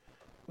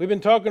We've been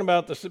talking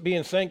about this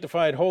being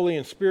sanctified holy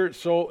in spirit,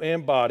 soul,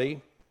 and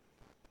body.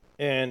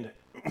 And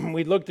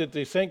we looked at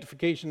the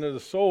sanctification of the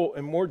soul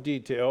in more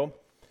detail.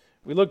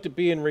 We looked at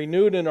being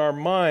renewed in our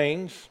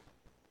minds.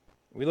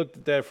 We looked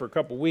at that for a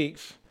couple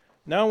weeks.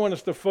 Now I want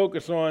us to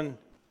focus on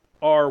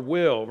our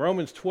will.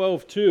 Romans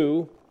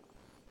 12:2.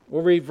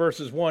 We'll read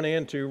verses 1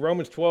 and 2.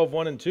 Romans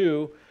 12:1 and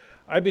 2.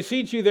 I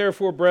beseech you,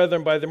 therefore,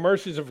 brethren, by the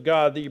mercies of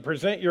God, that you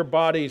present your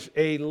bodies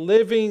a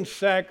living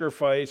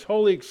sacrifice,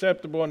 wholly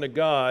acceptable unto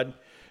God,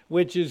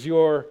 which is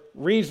your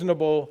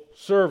reasonable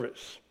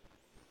service.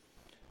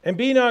 And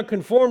be not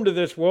conformed to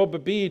this world,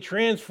 but be ye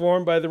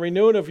transformed by the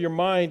renewing of your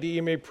mind, that ye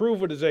may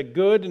prove what is that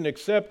good and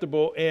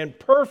acceptable and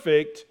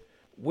perfect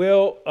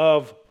will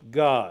of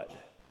God.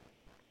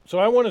 So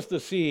I want us to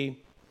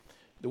see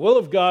the will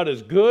of God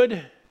is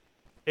good,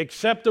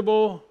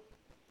 acceptable,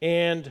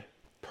 and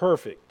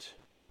perfect.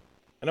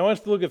 And I want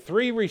us to look at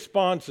three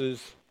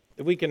responses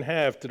that we can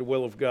have to the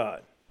will of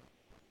God.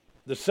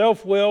 The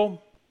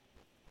self-will,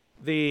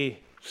 the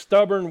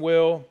stubborn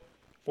will,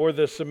 or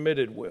the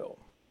submitted will.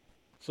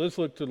 So let's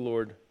look to the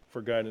Lord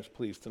for guidance,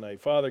 please, tonight.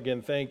 Father,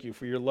 again, thank you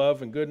for your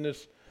love and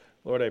goodness.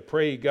 Lord, I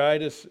pray you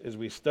guide us as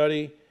we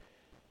study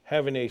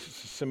having a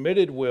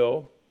submitted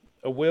will,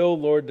 a will,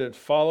 Lord, that's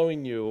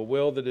following you, a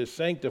will that is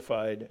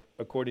sanctified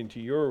according to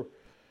your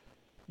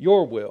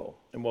will.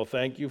 And we'll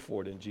thank you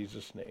for it in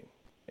Jesus' name.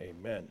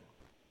 Amen.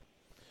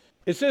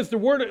 It says the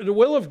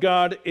will of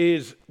God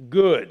is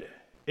good.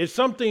 It's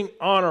something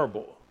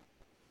honorable.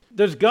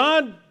 Does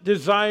God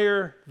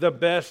desire the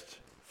best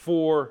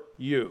for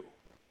you?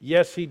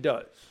 Yes, he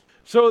does.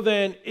 So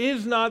then,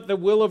 is not the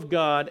will of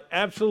God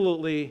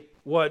absolutely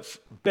what's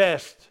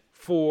best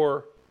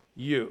for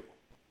you?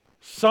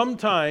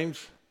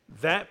 Sometimes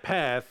that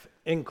path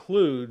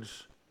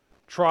includes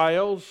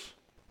trials,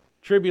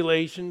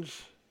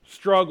 tribulations,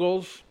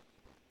 struggles,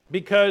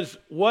 because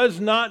was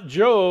not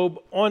Job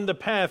on the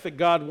path that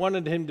God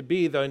wanted him to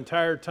be the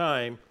entire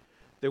time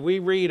that we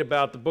read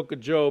about the book of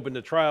Job and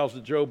the trials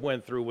that Job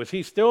went through? Was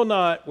he still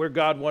not where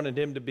God wanted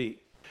him to be?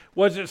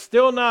 Was it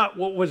still not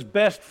what was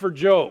best for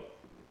Job?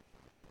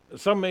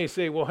 Some may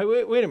say, well, hey,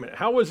 wait a minute.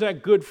 How was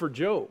that good for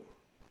Job?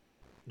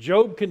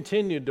 Job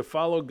continued to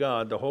follow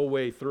God the whole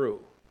way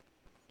through.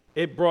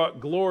 It brought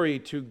glory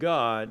to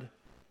God,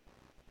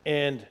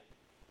 and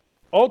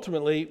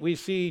ultimately we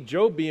see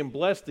Job being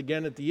blessed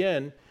again at the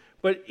end.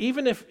 But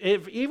even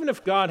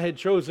if God had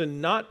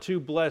chosen not to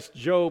bless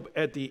Job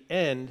at the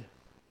end,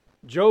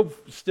 Job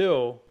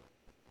still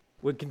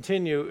would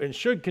continue and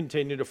should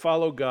continue to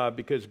follow God,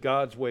 because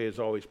God's way is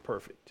always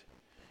perfect.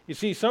 You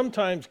see,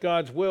 sometimes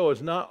God's will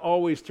is not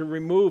always to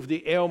remove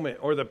the ailment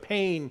or the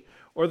pain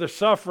or the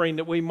suffering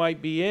that we might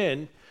be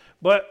in,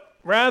 but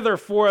rather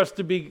for us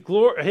to be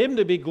him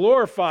to be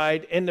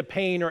glorified in the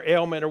pain or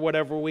ailment or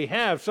whatever we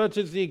have, such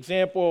as the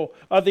example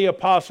of the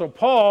Apostle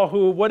Paul,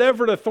 who,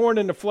 whatever the thorn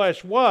in the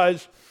flesh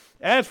was,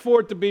 asked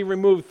for it to be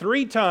removed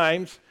 3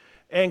 times,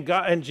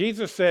 and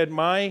Jesus said,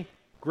 my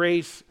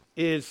grace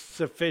is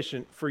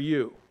sufficient for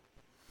you.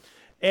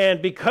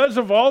 And because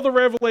of all the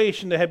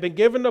revelation that had been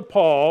given to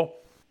Paul,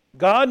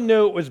 God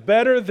knew it was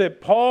better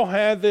that Paul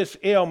had this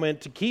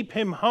ailment to keep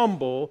him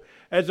humble,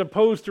 as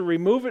opposed to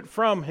remove it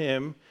from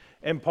him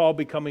and Paul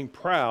becoming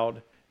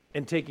proud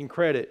and taking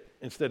credit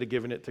instead of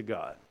giving it to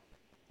God.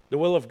 The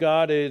will of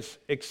God is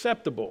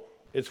acceptable.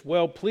 It's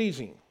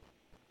well-pleasing.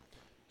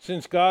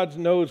 Since God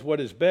knows what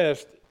is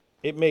best,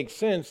 it makes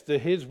sense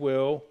that his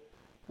will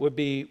would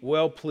be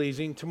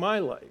well-pleasing to my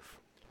life.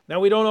 Now,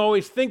 we don't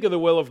always think of the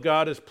will of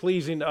God as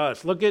pleasing to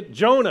us. Look at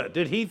Jonah.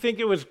 Did he think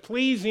it was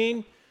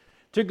pleasing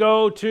to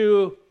go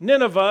to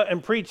Nineveh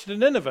and preach to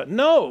Nineveh?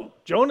 No.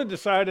 Jonah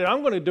decided,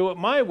 I'm going to do it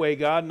my way,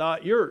 God,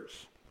 not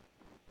yours.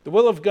 The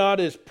will of God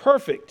is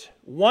perfect,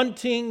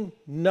 wanting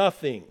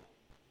nothing.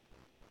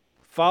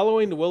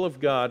 Following the will of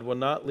God will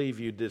not leave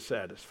you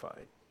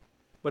dissatisfied.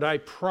 But I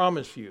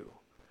promise you,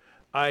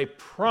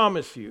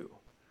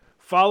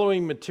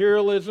 following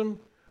materialism,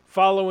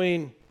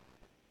 following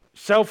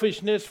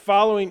selfishness,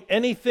 following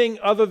anything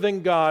other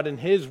than God and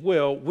his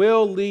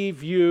will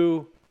leave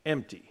you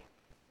empty.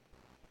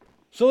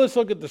 So let's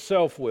look at the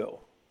self-will.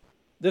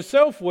 The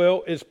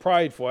self-will is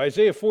prideful.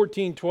 Isaiah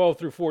 14:12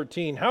 through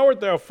 14. How art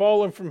thou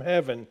fallen from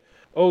heaven,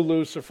 O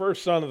Lucifer,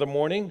 son of the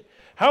morning?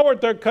 How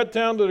art thou cut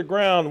down to the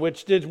ground,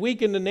 which did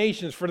weaken the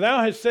nations? For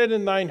thou hast said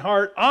in thine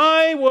heart,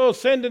 I will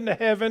ascend into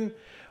heaven.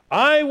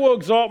 I will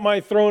exalt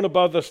my throne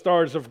above the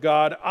stars of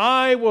God.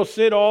 I will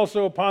sit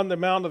also upon the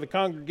mount of the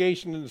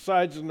congregation in the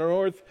sides of the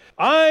north.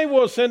 I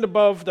will ascend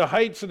above the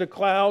heights of the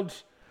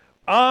clouds.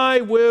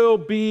 I will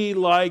be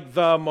like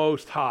the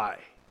Most High.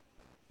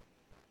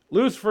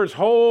 Lucifer's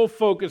whole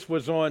focus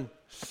was on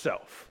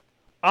self.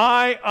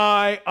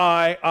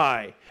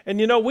 I. And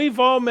you know, we've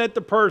all met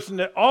the person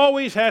that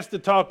always has to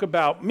talk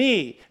about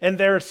me, and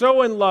they're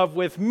so in love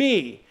with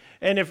me.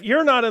 And if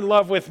you're not in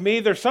love with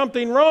me, there's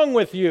something wrong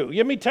with you.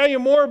 Let me tell you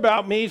more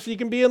about me so you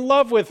can be in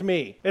love with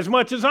me as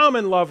much as I'm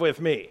in love with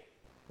me,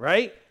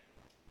 right?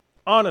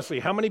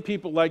 Honestly, how many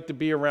people like to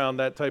be around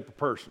that type of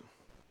person?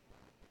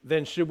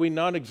 then should we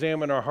not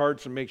examine our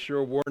hearts and make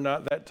sure we're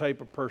not that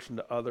type of person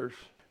to others?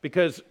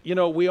 Because,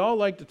 we all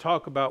like to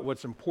talk about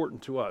what's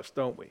important to us,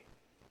 don't we?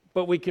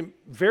 But we can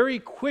very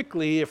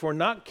quickly, if we're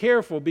not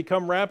careful,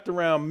 become wrapped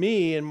around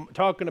me and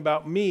talking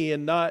about me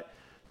and not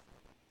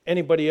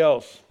anybody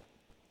else.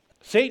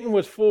 Satan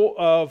was full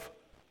of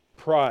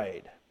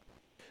pride.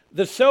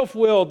 The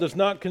self-will does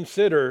not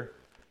consider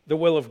the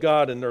will of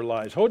God in their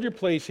lives. Hold your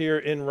place here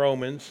in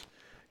Romans.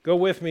 Go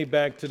with me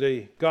back to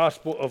the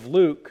Gospel of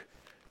Luke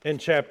in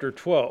chapter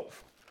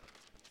 12.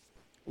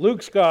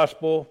 Luke's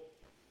Gospel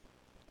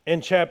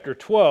in chapter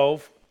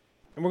 12.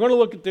 And we're going to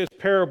look at this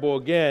parable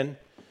again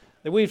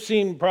that we've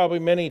seen probably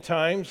many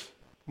times,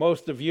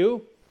 most of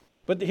you.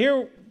 But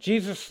here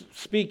Jesus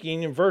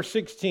speaking in verse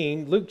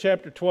 16, Luke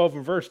chapter 12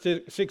 and verse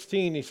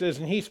 16, he says,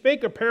 "And he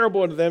spake a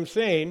parable unto them,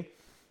 saying,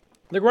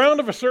 The ground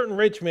of a certain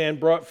rich man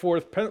brought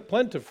forth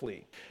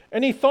plentifully.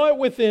 And he thought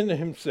within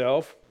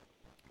himself,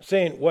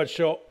 saying, What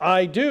shall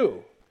I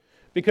do?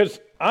 Because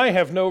I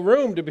have no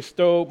room to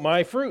bestow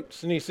my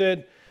fruits. And he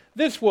said,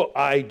 This will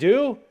I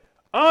do.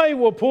 I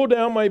will pull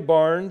down my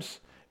barns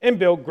and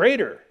build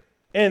greater.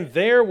 And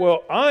there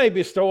will I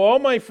bestow all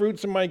my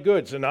fruits and my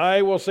goods. And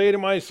I will say to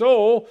my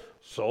soul,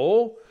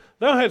 Soul,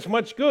 thou hast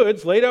much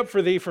goods laid up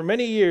for thee for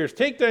many years.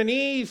 Take thine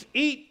ease,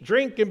 eat,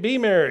 drink, and be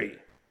merry.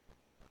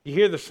 You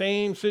hear the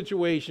same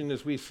situation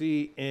as we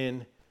see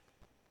in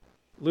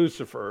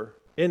Lucifer,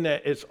 in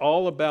that it's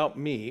all about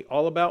me,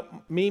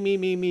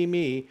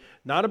 me,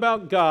 not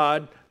about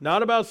God,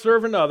 not about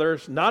serving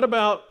others, not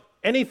about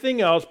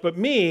anything else but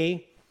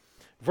me.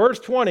 Verse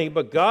 20,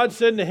 but God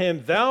said to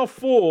him, Thou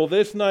fool,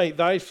 this night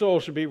thy soul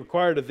shall be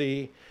required of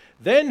thee.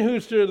 Then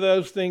whose shall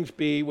those things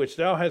be which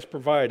thou hast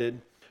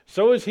provided?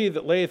 So is he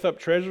that layeth up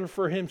treasure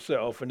for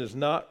himself and is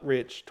not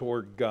rich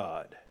toward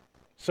God.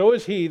 So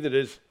is he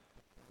that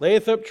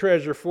layeth up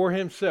treasure for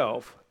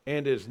himself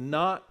and is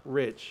not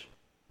rich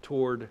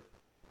toward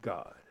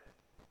God.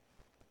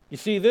 You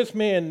see, this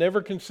man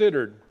never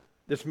considered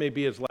this may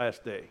be his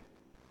last day.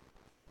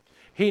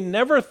 He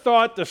never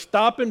thought to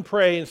stop and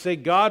pray and say,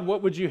 God,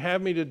 what would you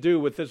have me to do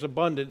with this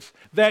abundance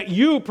that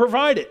you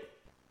provided?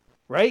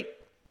 Right?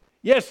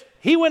 Yes,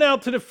 he went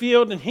out to the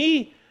field and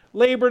he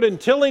labored in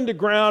tilling the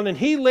ground, and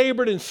he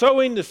labored in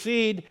sowing the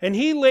seed, and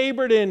he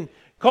labored in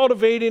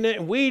cultivating it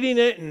and weeding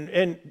it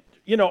and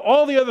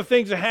all the other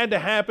things that had to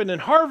happen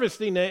and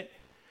harvesting it.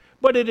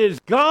 But it is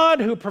God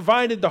who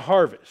provided the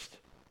harvest.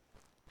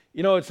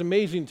 It's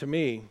amazing to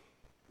me,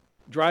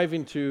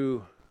 driving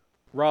to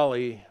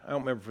Raleigh, I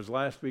don't remember if it was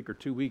last week or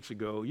 2 weeks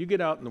ago, you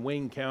get out in the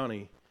Wayne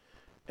County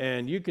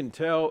and you can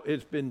tell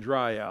it's been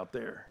dry out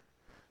there.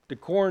 The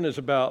corn is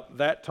about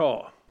that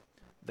tall.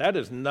 That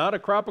is not a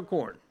crop of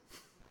corn.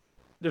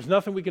 There's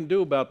nothing we can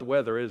do about the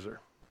weather, is there?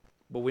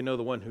 But we know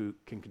the one who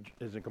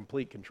is in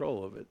complete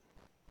control of it.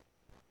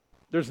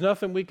 There's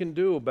nothing we can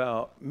do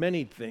about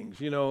many things.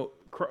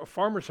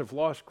 Farmers have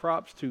lost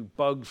crops to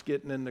bugs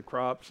getting in the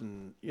crops,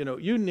 and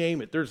you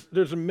name it.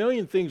 There's a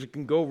million things that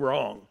can go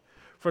wrong.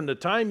 From the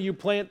time you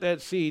plant that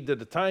seed to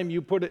the time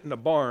you put it in the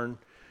barn,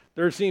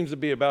 there seems to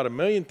be about a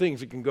million things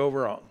that can go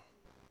wrong.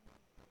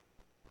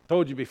 I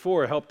told you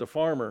before, I helped a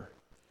farmer,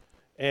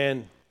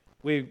 and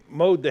we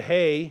mowed the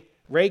hay,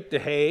 raked the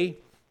hay,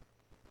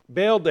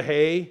 baled the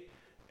hay,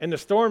 and the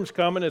storm's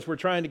coming as we're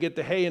trying to get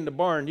the hay in the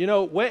barn.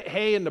 Wet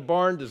hay in the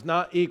barn does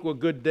not equal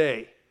good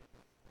day.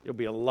 There'll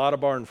be a lot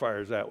of barn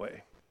fires that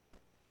way.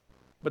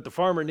 But the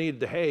farmer needed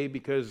the hay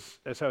because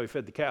that's how he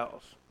fed the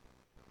cows.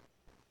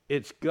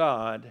 It's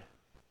God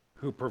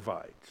who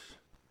provides.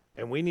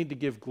 And we need to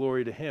give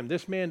glory to him.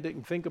 This man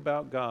didn't think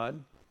about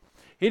God.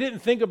 He didn't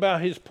think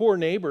about his poor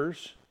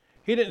neighbors.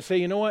 He didn't say,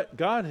 you know what?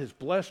 God has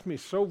blessed me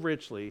so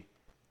richly.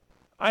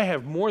 I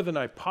have more than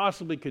I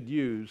possibly could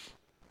use.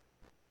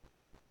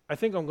 I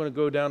think I'm going to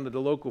go down to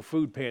the local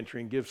food pantry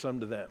and give some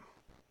to them.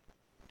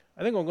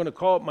 I think I'm going to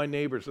call up my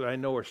neighbors that I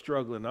know are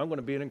struggling. I'm going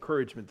to be an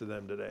encouragement to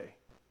them today.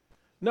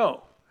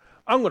 No,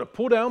 I'm going to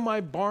pull down my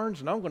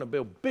barns and I'm going to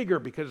build bigger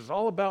because it's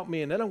all about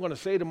me. And then I'm going to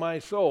say to my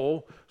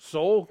soul,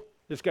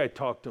 this guy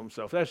talked to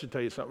himself. That should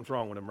tell you something's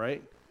wrong with him,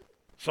 right?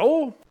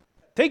 Soul,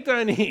 take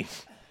thine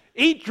ease.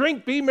 Eat,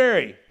 drink, be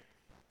merry.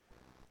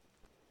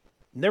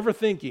 Never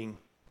thinking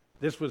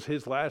this was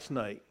his last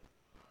night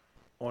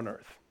on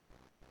earth.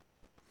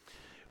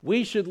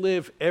 We should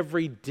live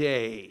every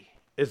day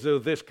as though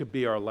this could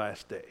be our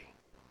last day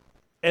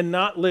and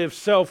not live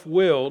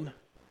self-willed,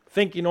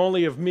 thinking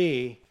only of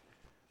me,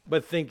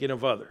 but thinking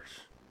of others.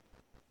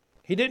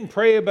 He didn't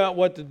pray about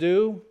what to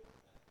do.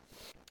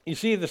 You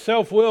see, the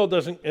self-will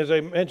doesn't, as I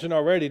mentioned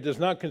already, does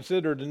not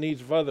consider the needs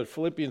of others.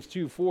 Philippians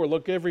 2:4,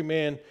 look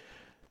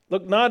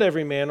not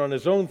every man on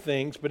his own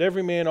things, but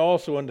every man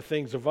also on the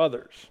things of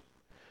others.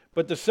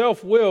 But the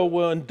self-will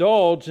will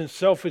indulge in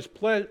selfish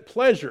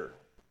pleasure.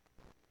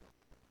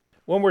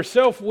 When we're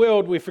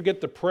self-willed, we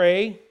forget to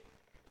pray,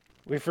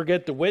 we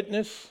forget to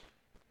witness,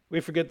 we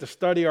forget to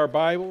study our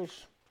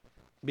Bibles,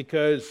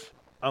 because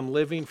I'm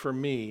living for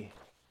me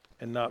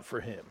and not for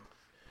him.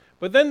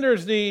 But then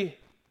there's the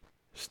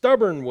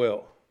stubborn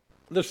will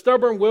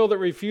that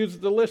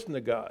refuses to listen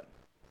to God.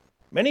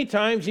 Many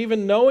times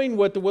even knowing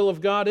what the will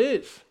of God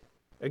is.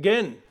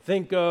 Again,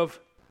 think of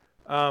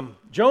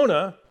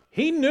Jonah.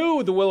 He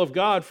knew the will of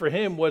God for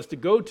him was to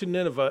go to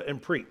Nineveh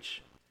and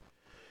preach.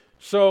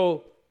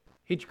 So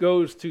he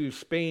goes to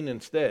Spain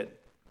instead,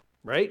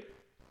 right?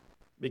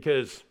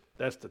 Because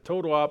that's the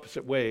total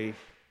opposite way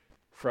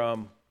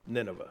from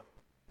Nineveh.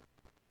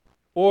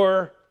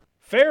 Or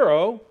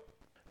Pharaoh.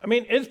 I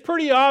mean, it's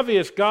pretty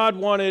obvious God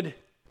wanted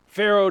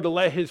Pharaoh to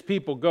let his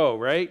people go,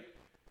 right?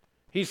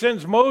 He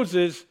sends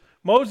Moses.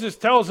 Moses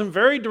tells him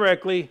very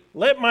directly,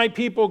 let my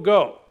people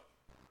go.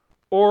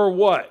 Or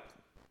what?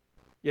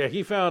 Yeah,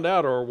 he found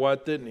out or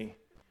what, didn't he?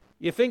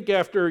 You think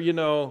after,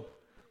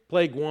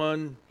 plague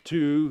 1,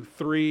 2,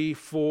 3,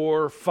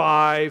 4,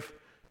 5,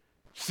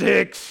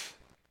 6,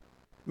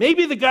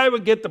 maybe the guy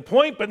would get the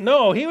point, but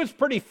no, he was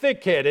pretty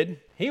thick-headed.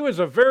 He was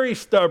a very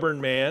stubborn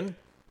man.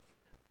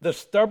 The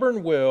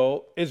stubborn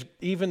will is,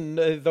 even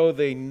though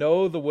they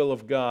know the will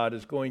of God,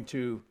 is going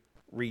to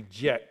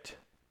reject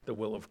the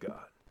will of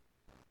God.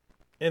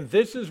 And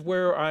this is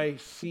where I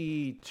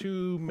see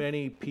too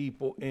many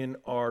people in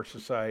our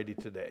society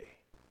today.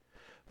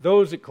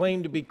 Those that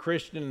claim to be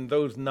Christian and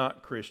those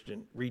not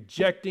Christian,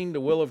 rejecting the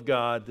will of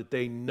God that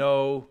they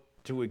know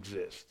to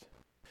exist.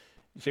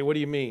 You say, what do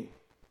you mean?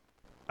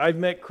 I've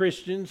met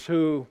Christians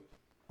who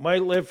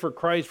might live for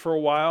Christ for a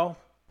while,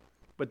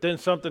 but then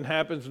something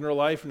happens in their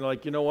life and they're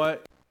like, you know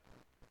what?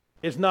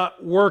 It's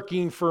not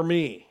working for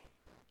me.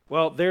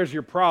 Well, there's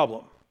your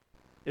problem.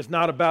 It's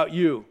not about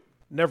you.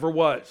 Never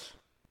was.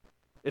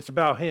 It's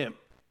about him.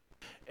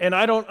 And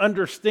I don't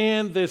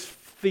understand this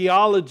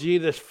theology,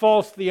 this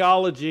false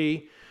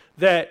theology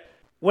that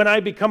when I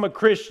become a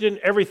Christian,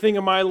 everything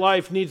in my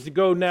life needs to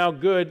go now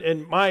good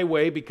in my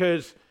way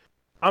because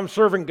I'm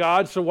serving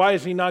God, so why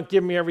is he not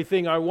giving me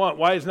everything I want?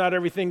 Why is not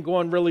everything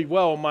going really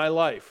well in my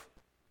life?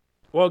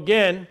 Well,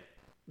 again,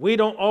 we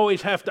don't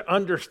always have to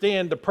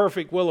understand the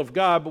perfect will of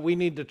God, but we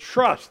need to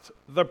trust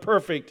the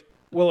perfect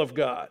will of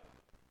God.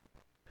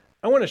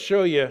 I want to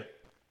show you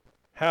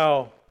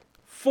how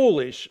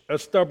foolish a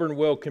stubborn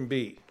will can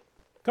be.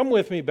 Come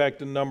with me back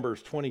to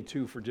Numbers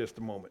 22 for just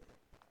a moment.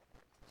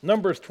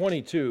 Numbers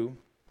 22,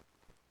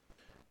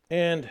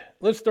 and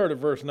let's start at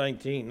verse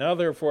 19. Now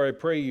therefore I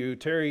pray you,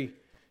 tarry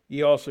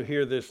ye also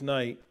here this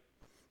night,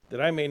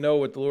 that I may know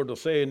what the Lord will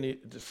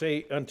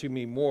say unto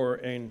me more.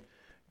 And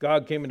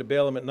God came unto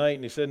Balaam at night,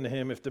 and he said unto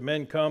him, if the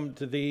men come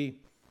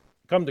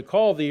to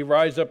call thee,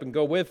 rise up and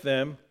go with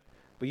them.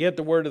 But yet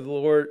the word of the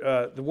Lord,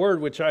 the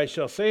word which I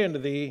shall say unto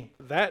thee,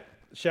 that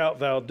shalt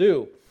thou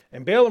do.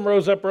 And Balaam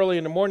rose up early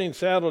in the morning,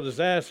 saddled his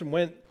ass, and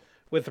went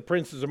with the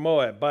princes of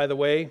Moab. By the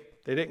way,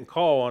 they didn't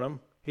call on him.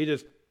 He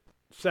just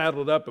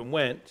saddled up and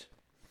went.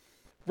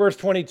 Verse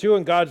 22,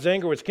 and God's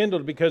anger was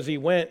kindled because he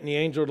went, and the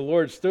angel of the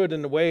Lord stood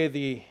in the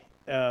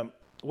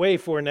way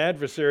for an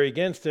adversary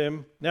against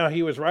him. Now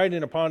he was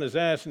riding upon his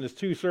ass, and his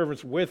 2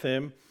 servants with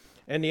him.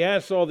 And the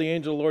ass saw the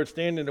angel of the Lord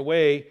standing in the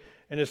way,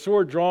 and his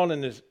sword drawn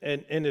in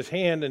his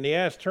hand, and the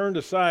ass turned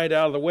aside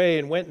out of the way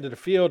and went into the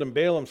field, and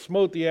Balaam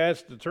smote the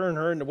ass to turn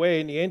her in the way,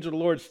 and the angel of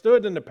the Lord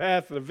stood in the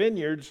path of the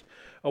vineyards,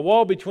 a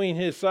wall between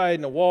his side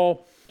and a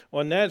wall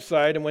on that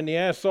side. And when the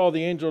ass saw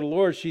the angel of the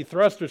Lord, she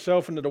thrust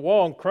herself into the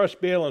wall and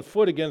crushed Balaam's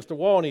foot against the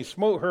wall, and he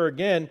smote her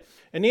again.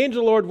 And the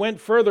angel of the Lord went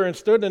further and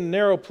stood in a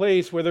narrow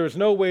place where there was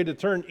no way to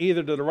turn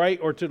either to the right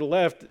or to the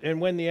left.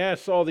 And when the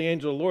ass saw the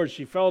angel of the Lord,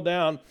 she fell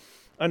down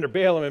under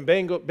Balaam,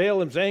 and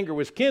Balaam's anger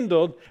was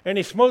kindled, and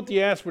he smote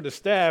the ass with a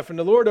staff. And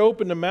the Lord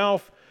opened the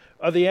mouth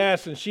of the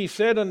ass, and she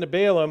said unto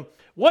Balaam,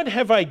 what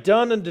have I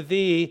done unto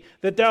thee,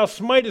 that thou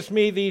smitest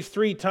me these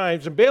 3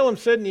 times? And Balaam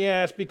said unto the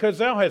ass, because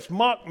thou hast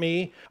mocked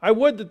me, I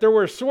would that there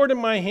were a sword in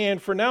my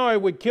hand, for now I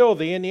would kill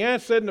thee. And the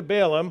ass said unto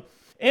Balaam,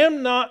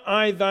 am not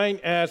I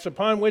thine ass,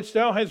 upon which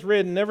thou hast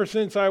ridden ever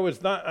since I was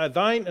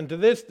thine unto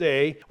this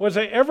day? Was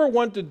I ever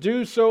wont to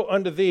do so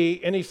unto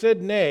thee? And he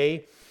said,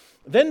 nay.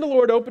 Then the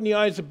Lord opened the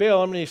eyes of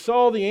Balaam, and he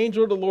saw the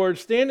angel of the Lord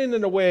standing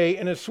in the way,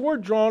 and his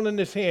sword drawn in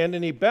his hand,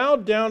 and he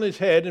bowed down his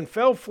head and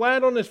fell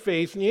flat on his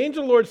face. And the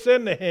angel of the Lord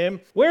said unto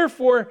him,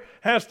 wherefore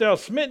hast thou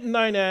smitten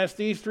thine ass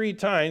these 3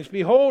 times?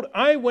 Behold,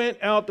 I went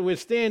out to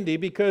withstand thee,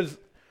 because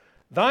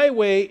thy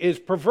way is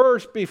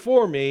perverse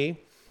before me.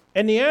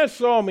 And the ass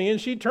saw me,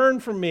 and she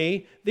turned from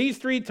me these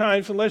 3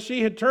 times, unless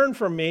she had turned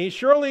from me.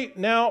 Surely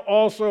now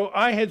also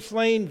I had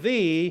slain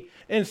thee,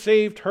 and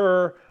saved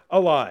her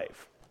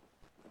alive.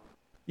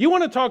 You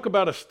want to talk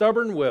about a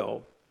stubborn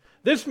will?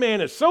 This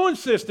man is so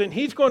insistent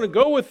he's going to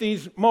go with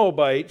these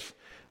Moabites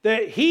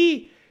that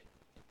he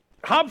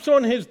hops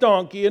on his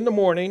donkey in the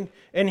morning,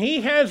 and he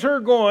has her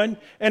going,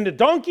 and the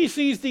donkey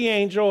sees the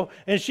angel,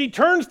 and she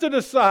turns to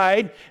the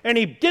side, and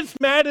he gets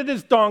mad at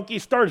his donkey,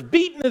 starts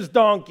beating his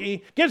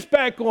donkey, gets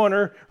back on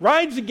her,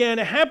 rides again.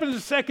 It happens a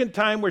second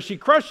time where she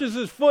crushes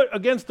his foot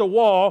against the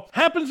wall.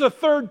 Happens a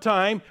third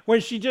time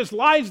when she just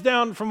lies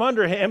down from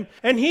under him,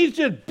 and he's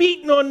just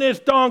beating on this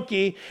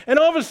donkey, and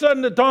all of a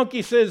sudden the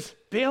donkey says,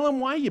 Balaam,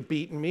 why are you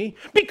beating me?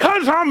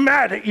 Because I'm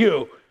mad at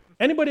you.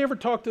 Anybody ever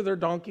talk to their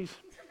donkeys?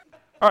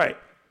 All right.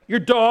 Your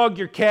dog,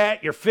 your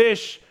cat, your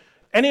fish,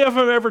 any of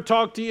them ever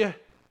talk to you?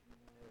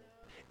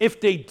 If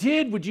they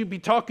did, would you be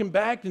talking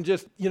back and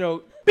just,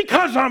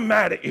 because I'm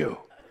mad at you?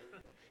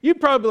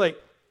 You'd probably be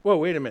like, whoa,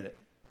 wait a minute.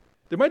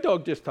 Did my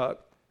dog just talk?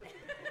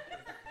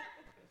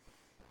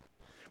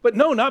 But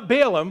no, not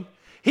Balaam.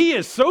 He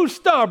is so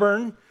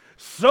stubborn,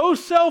 so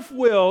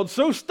self-willed,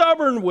 so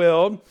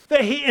stubborn-willed,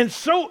 and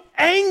so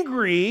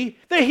angry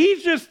that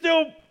he's just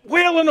still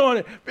wailing on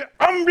it.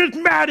 I'm just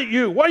mad at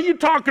you. What are you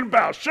talking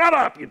about? Shut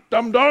up, you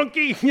dumb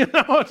donkey. You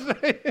know what I'm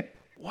saying?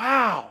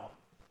 Wow.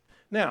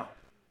 Now,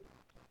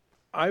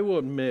 I will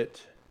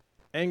admit,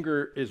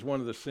 anger is one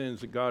of the sins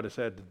that God has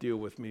had to deal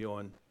with me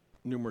on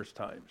numerous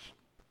times.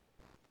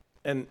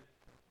 And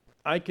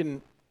I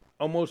can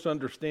almost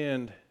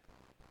understand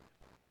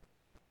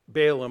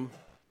Balaam,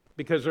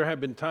 because there have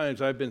been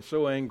times I've been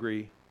so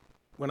angry.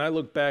 When I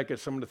look back at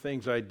some of the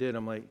things I did,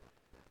 I'm like,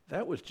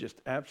 that was just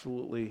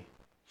absolutely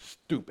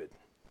stupid.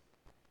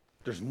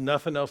 There's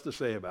nothing else to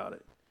say about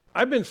it.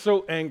 I've been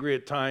so angry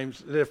at times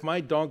that if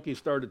my donkey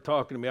started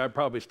talking to me, I'd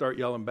probably start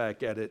yelling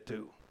back at it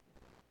too.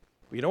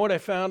 But you know what I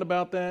found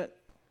about that?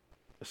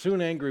 A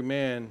soon angry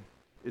man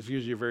is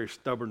usually a very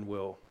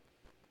stubborn-willed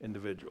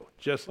individual,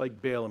 just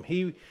like Balaam.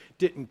 He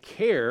didn't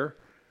care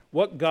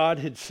what God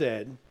had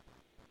said.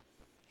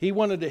 He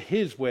wanted it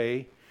his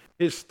way.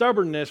 His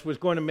stubbornness was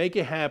going to make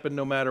it happen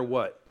no matter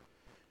what.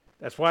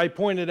 That's why I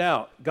pointed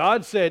out,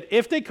 God said,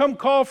 if they come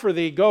call for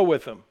thee, go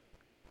with them.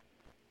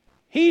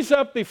 He's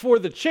up before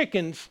the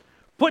chickens,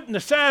 putting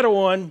the saddle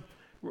on.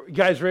 You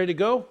guys ready to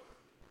go?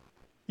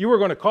 You were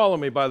going to call on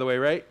me, by the way,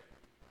 right?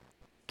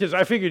 Because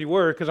I figured you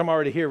were, because I'm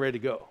already here ready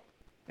to go.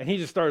 And he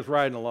just starts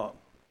riding along.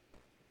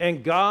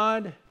 And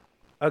God,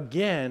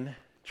 again,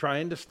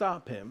 trying to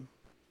stop him.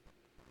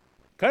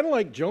 Kind of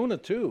like Jonah,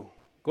 too,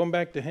 going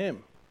back to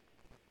him.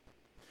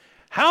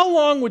 How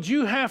long would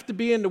you have to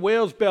be in the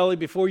whale's belly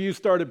before you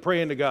started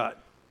praying to God?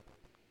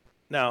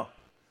 Now,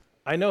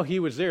 I know he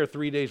was there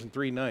 3 days and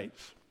 3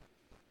 nights.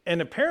 And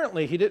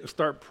apparently he didn't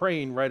start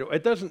praying right away.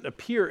 It doesn't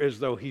appear as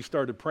though he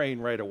started praying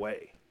right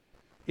away.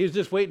 He was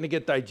just waiting to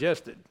get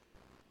digested.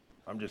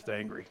 I'm just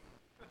angry.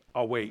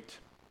 I'll wait.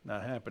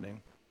 Not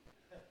happening.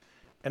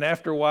 And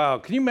after a while,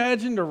 can you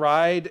imagine the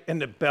ride in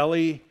the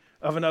belly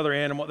of another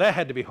animal? That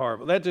had to be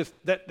horrible. That's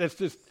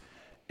just,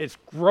 it's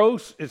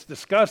gross. It's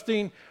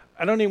disgusting.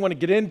 I don't even want to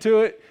get into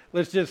it.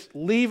 Let's just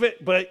leave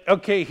it. But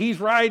okay, he's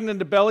riding in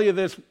the belly of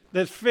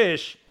this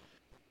fish,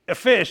 a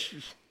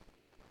fish,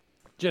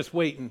 just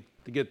waiting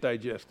to get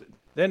digested.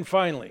 Then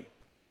finally,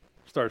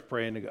 starts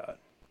praying to God.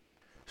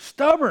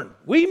 Stubborn.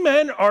 We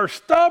men are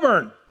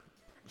stubborn.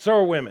 So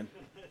are women.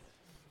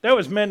 That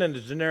was men in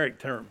the generic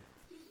term.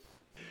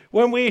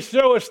 When we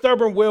show a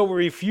stubborn will,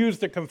 we refuse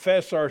to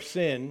confess our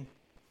sin,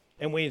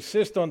 and we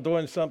insist on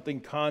doing something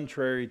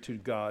contrary to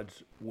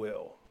God's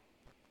will.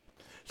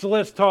 So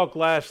let's talk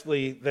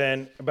lastly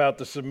then about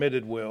the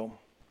submitted will.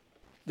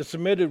 The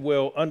submitted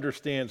will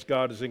understands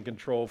God is in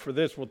control. For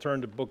this, we'll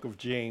turn to the book of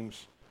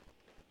James.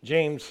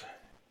 James,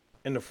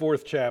 in the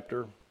 4th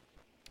chapter,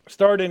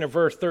 starting at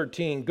verse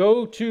 13.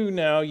 Go to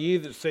now, ye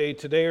that say,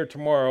 today or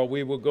tomorrow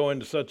we will go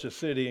into such a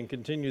city and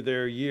continue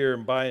there a year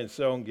and buy and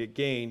sell and get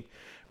gain.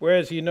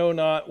 Whereas ye know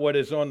not what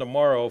is on the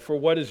morrow. For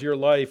what is your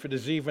life? It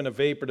is even a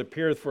vapor that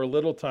appeareth for a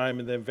little time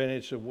and then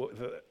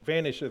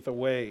vanisheth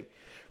away.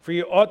 For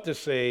you ought to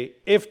say,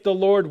 if the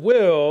Lord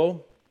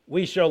will,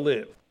 we shall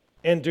live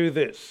and do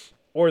this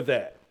or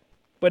that.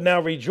 But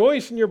now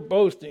rejoice in your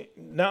boasting.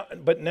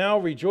 Now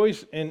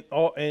rejoice in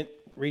all, and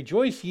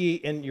rejoice ye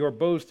in your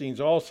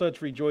boastings. All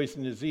such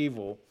rejoicing is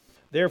evil.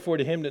 Therefore,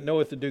 to him that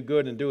knoweth to do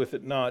good and doeth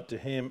it not, to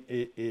him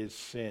it is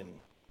sin.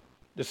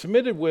 The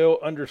submitted will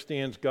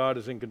understands God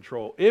is in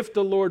control. If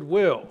the Lord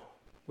will,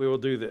 we will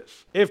do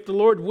this. If the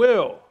Lord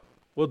will,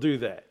 we'll do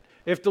that.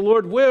 If the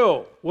Lord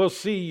will, we'll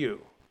see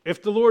you.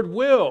 If the Lord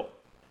will.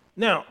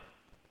 Now,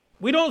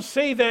 we don't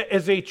say that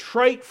as a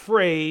trite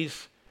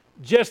phrase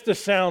just to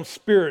sound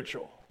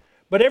spiritual.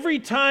 But every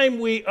time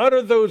we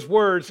utter those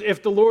words,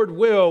 if the Lord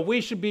will, we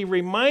should be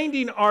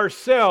reminding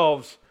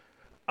ourselves,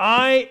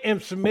 I am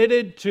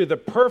submitted to the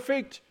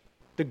perfect,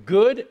 the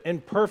good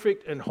and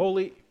perfect and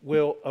holy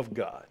will of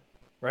God.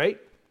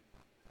 Right?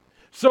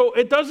 So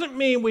it doesn't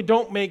mean we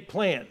don't make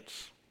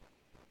plans.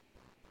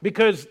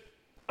 Because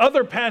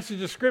other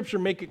passages of Scripture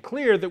make it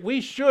clear that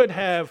we should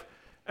have,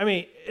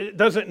 it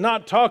doesn't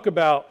not talk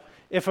about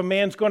if a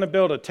man's going to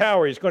build a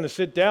tower, he's going to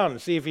sit down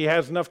and see if he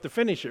has enough to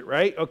finish it,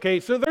 right?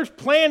 Okay, so there's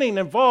planning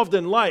involved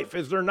in life,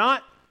 is there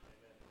not?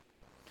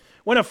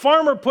 When a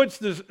farmer puts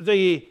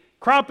the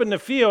crop in the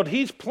field,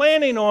 he's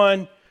planning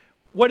on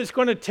what it's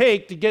going to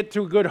take to get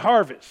to a good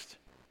harvest.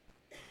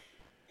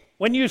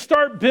 When you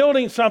start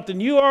building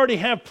something, you already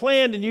have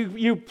planned and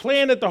you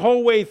plan it the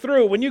whole way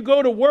through. When you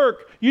go to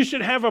work, you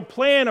should have a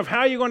plan of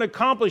how you're going to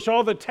accomplish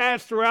all the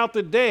tasks throughout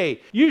the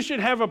day. You should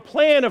have a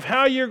plan of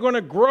how you're going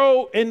to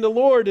grow in the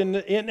Lord and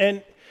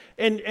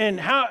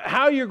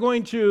how you're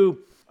going to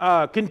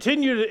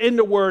continue in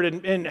the Word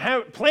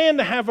and plan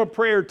to have a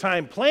prayer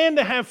time, plan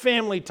to have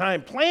family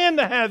time, plan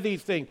to have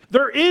these things.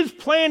 There is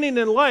planning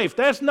in life.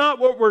 That's not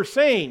what we're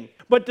saying.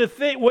 But the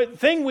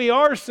thing we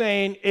are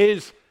saying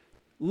is,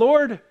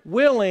 Lord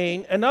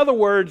willing, in other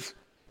words,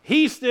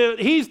 he's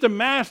the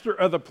master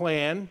of the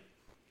plan,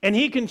 and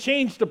he can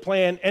change the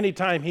plan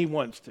anytime he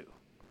wants to.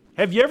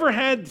 Have you ever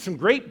had some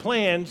great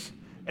plans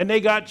and they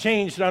got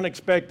changed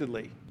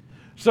unexpectedly?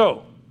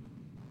 So,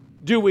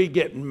 do we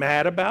get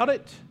mad about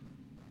it?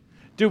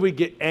 Do we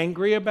get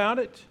angry about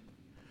it?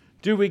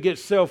 Do we get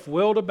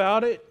self-willed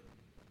about it?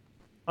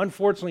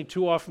 Unfortunately,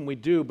 too often we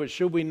do, but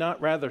should we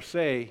not rather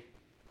say,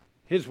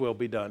 his will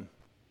be done,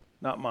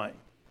 not mine?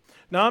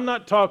 Now, I'm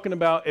not talking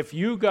about if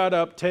you got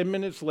up 10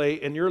 minutes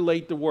late and you're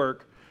late to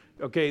work,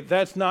 okay,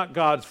 that's not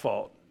God's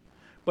fault.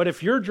 But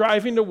if you're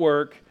driving to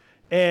work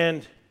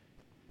and,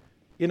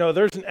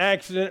 there's an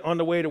accident on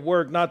the way to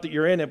work, not that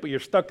you're in it, but you're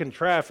stuck in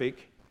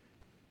traffic,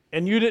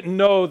 and you didn't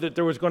know that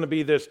there was going to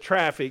be this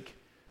traffic,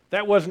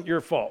 that wasn't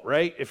your fault,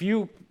 right? If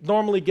you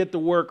normally get to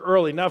work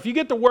early. Now, if you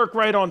get to work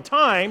right on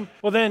time,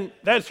 well, then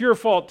that's your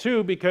fault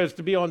too, because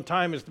to be on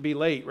time is to be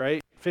late,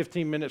 right?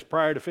 15 minutes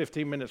prior to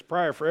 15 minutes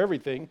prior for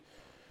everything.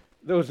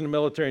 Those in the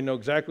military know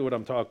exactly what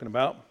I'm talking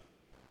about.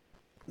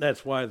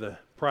 That's why the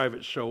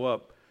privates show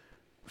up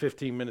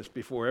 15 minutes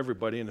before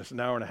everybody, and it's an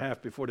hour and a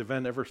half before the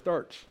event ever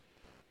starts,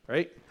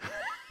 right?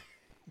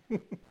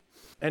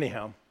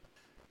 Anyhow,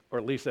 or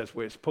at least that's the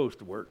way it's supposed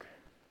to work.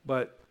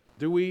 But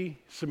do we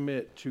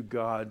submit to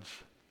God's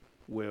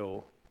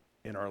will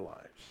in our lives?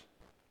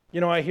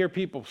 I hear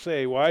people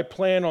say, well, I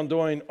plan on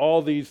doing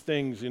all these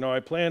things. I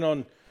plan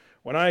on,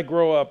 when I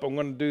grow up, I'm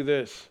going to do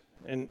this.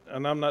 And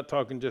I'm not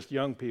talking just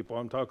young people.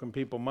 I'm talking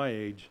people my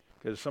age,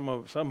 because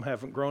some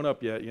haven't grown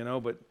up yet,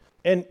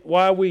 and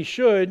while we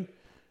should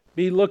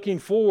be looking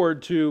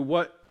forward to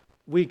what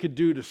we could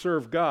do to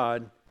serve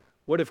God,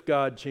 what if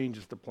God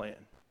changes the plan?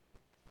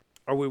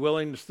 Are we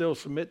willing to still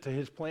submit to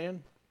his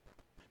plan?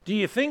 Do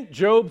you think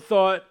Job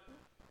thought,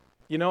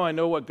 I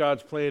know what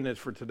God's plan is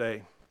for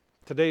today.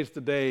 Today's the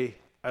day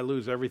I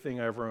lose everything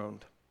I ever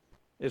owned.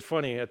 It's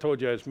funny, I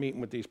told you I was meeting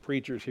with these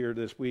preachers here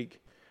this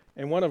week,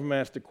 and one of them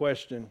asked a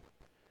question.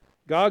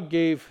 God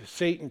gave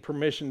Satan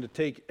permission to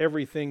take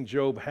everything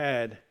Job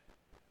had.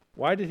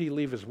 Why did he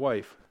leave his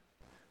wife?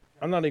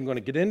 I'm not even going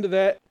to get into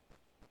that.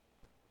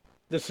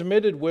 The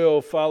submitted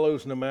will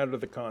follows no matter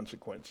the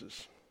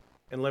consequences.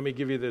 And let me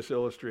give you this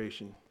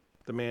illustration.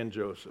 The man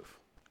Joseph.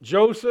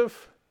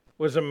 Joseph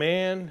was a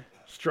man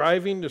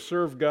striving to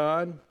serve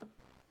God.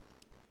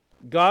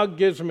 God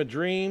gives him a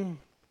dream.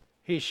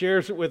 He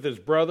shares it with his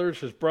brothers.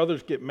 His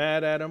brothers get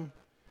mad at him.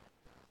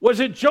 Was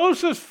it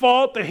Joseph's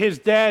fault that his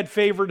dad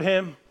favored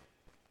him?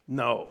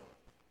 No.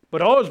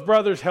 But all his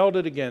brothers held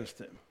it against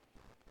him.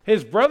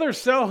 His brothers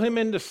sell him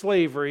into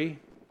slavery,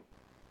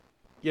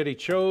 yet he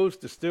chose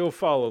to still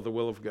follow the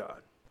will of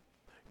God.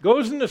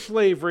 Goes into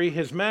slavery,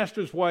 his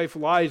master's wife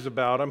lies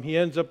about him, he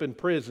ends up in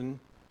prison,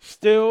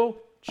 still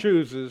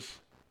chooses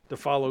to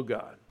follow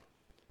God.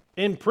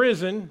 In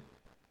prison,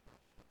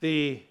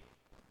 the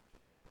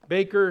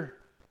baker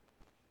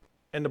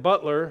and the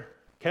butler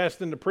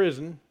cast into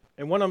prison,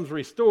 and one of them's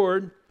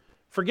restored,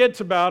 forgets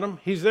about him,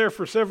 he's there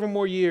for several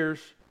more years,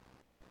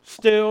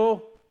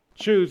 still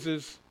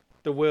chooses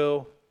the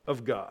will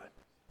of God.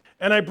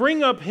 And I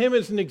bring up him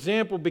as an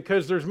example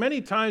because there's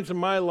many times in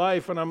my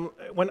life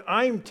when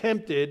I'm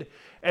tempted,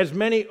 as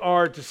many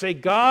are, to say,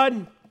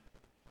 God,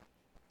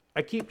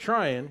 I keep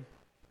trying,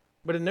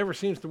 but it never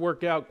seems to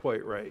work out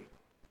quite right.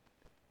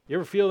 You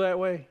ever feel that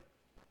way?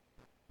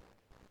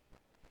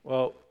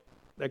 Well,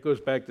 that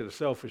goes back to the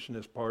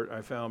selfishness part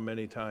I found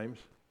many times.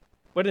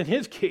 But in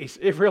his case,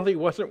 it really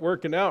wasn't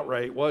working out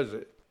right, was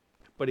it?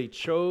 But he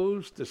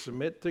chose to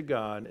submit to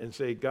God and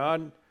say,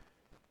 God,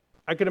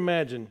 I can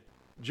imagine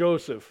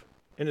Joseph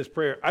in his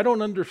prayer, I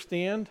don't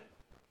understand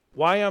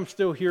why I'm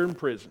still here in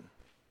prison.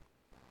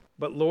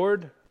 But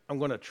Lord, I'm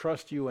going to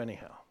trust you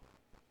anyhow.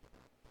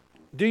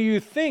 Do you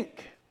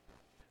think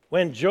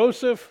when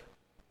Joseph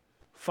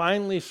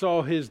finally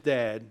saw his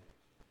dad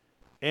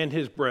and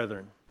his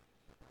brethren,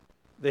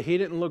 that he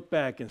didn't look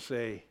back and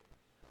say,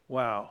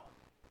 wow,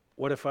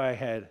 what if I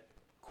had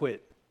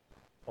quit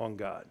on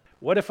God?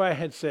 What if I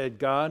had said,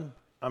 God,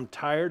 I'm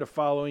tired of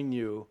following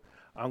you.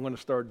 I'm going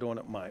to start doing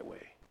it my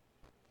way.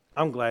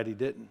 I'm glad he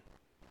didn't.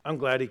 I'm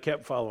glad he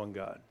kept following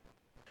God.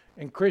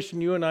 And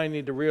Christian, you and I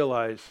need to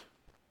realize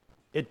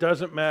it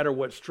doesn't matter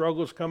what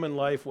struggles come in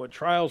life, what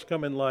trials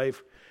come in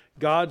life,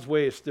 God's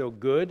way is still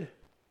good,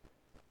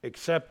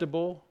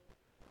 acceptable,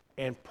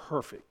 and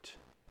perfect.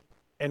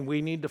 And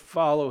we need to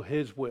follow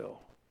his will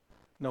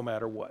no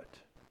matter what.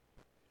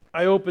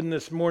 I opened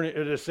this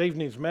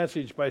evening's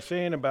message by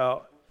saying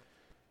about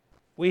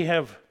we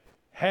have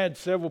had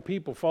several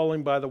people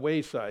falling by the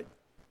wayside.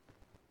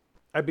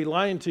 I'd be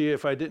lying to you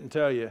if I didn't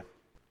tell you.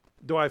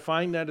 Do I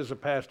find that as a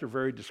pastor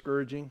very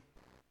discouraging?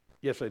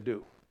 Yes, I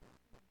do.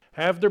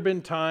 Have there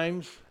been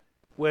times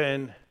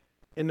when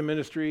in the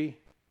ministry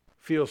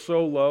feel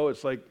so low,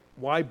 it's like,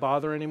 why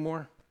bother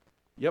anymore?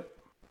 Yep.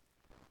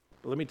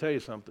 But let me tell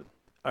you something.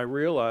 I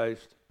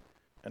realized,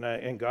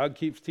 and God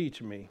keeps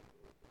teaching me,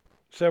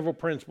 several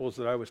principles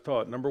that I was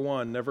taught. Number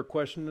one, never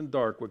question in the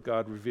dark what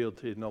God revealed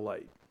to you in the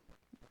light.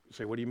 You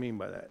say, what do you mean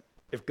by that?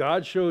 If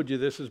God showed you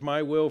this is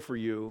my will for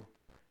you,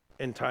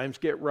 and times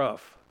get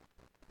rough,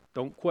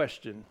 don't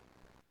question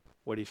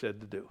what he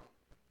said to do.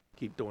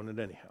 Keep doing it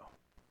anyhow.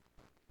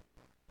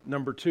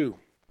 Number 2,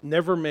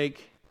 never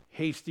make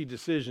hasty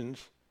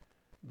decisions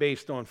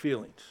based on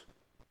feelings.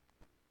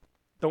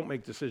 Don't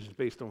make decisions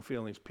based on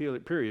feelings,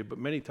 period, but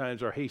many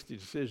times our hasty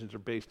decisions are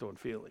based on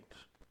feelings.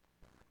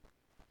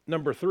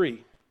 Number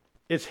 3,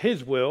 it's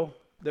his will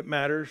that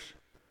matters,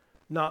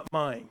 not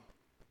mine.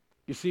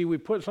 You see, we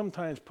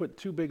sometimes put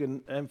too big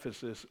an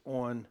emphasis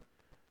on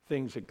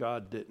things that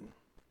God didn't.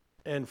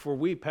 And for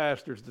we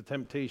pastors, the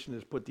temptation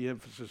is put the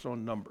emphasis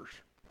on numbers.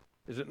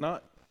 Is it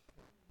not?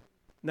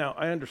 Now,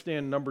 I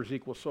understand numbers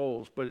equal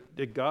souls, but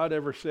did God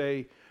ever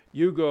say,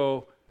 you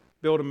go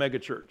build a mega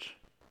church?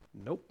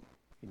 Nope,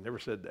 he never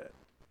said that.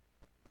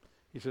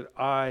 He said,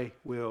 I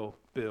will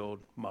build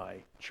my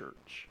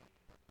church.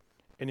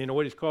 And you know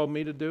what he's called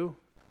me to do?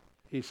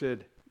 He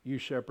said, you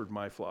shepherd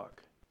my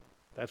flock.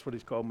 That's what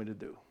he's called me to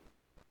do.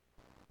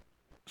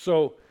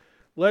 So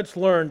let's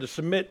learn to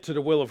submit to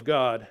the will of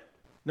God,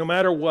 no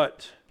matter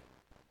what.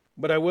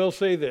 But I will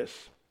say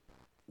this,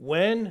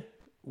 when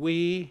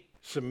we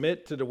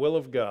submit to the will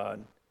of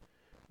God,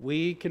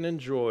 we can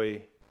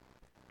enjoy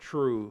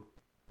true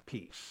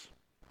peace.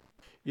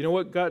 You know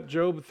what got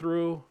Job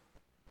through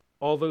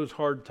all those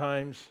hard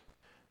times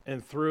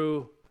and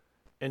through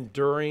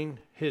enduring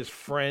his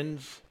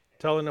friends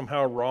telling him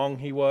how wrong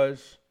he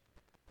was?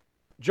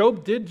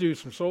 Job did do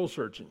some soul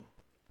searching.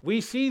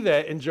 We see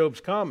that in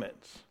Job's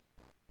comments.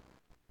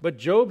 But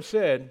Job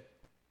said,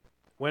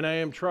 when I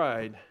am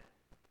tried,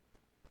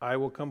 I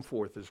will come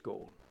forth as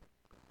gold.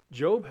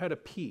 Job had a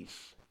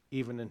peace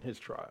even in his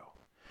trial.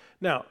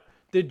 Now,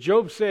 did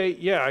Job say,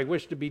 yeah, I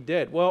wish to be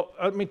dead? Well,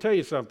 let me tell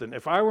you something.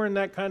 If I were in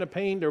that kind of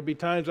pain, there would be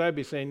times I'd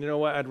be saying, you know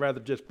what, I'd rather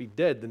just be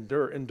dead than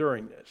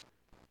enduring this.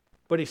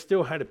 But he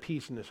still had a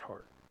peace in his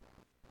heart.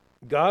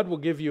 God will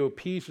give you a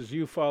peace as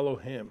you follow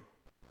him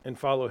and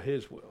follow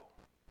his will.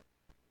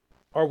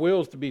 Our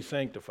will is to be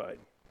sanctified.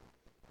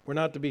 We're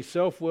not to be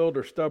self-willed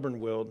or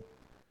stubborn-willed,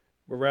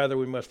 but rather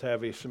we must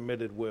have a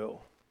submitted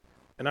will.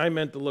 And I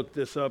meant to look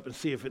this up and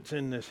see if it's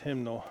in this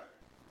hymnal.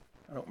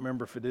 I don't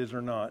remember if it is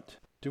or not.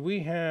 Do we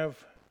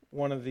have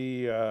one of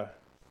the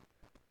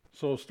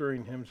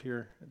soul-stirring hymns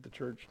here at the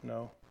church?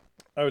 No.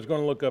 I was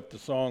going to look up the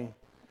song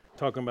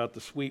talking about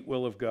the sweet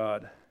will of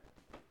God.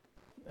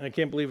 And I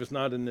can't believe it's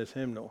not in this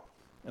hymnal.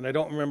 And I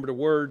don't remember the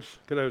words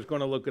because I was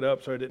going to look it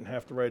up so I didn't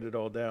have to write it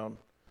all down.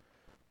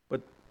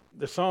 But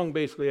the song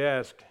basically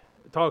it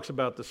talks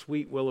about the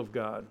sweet will of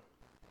God.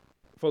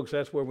 Folks,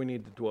 that's where we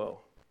need to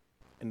dwell,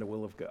 in the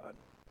will of God.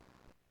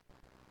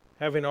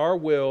 Having our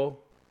will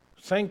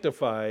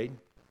sanctified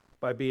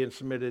by being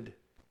submitted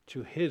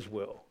to his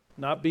will.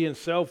 Not being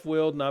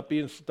self-willed, not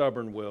being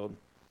stubborn-willed,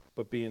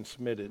 but being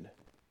submitted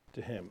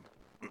to him.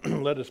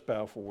 Let us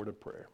bow for a word of prayer.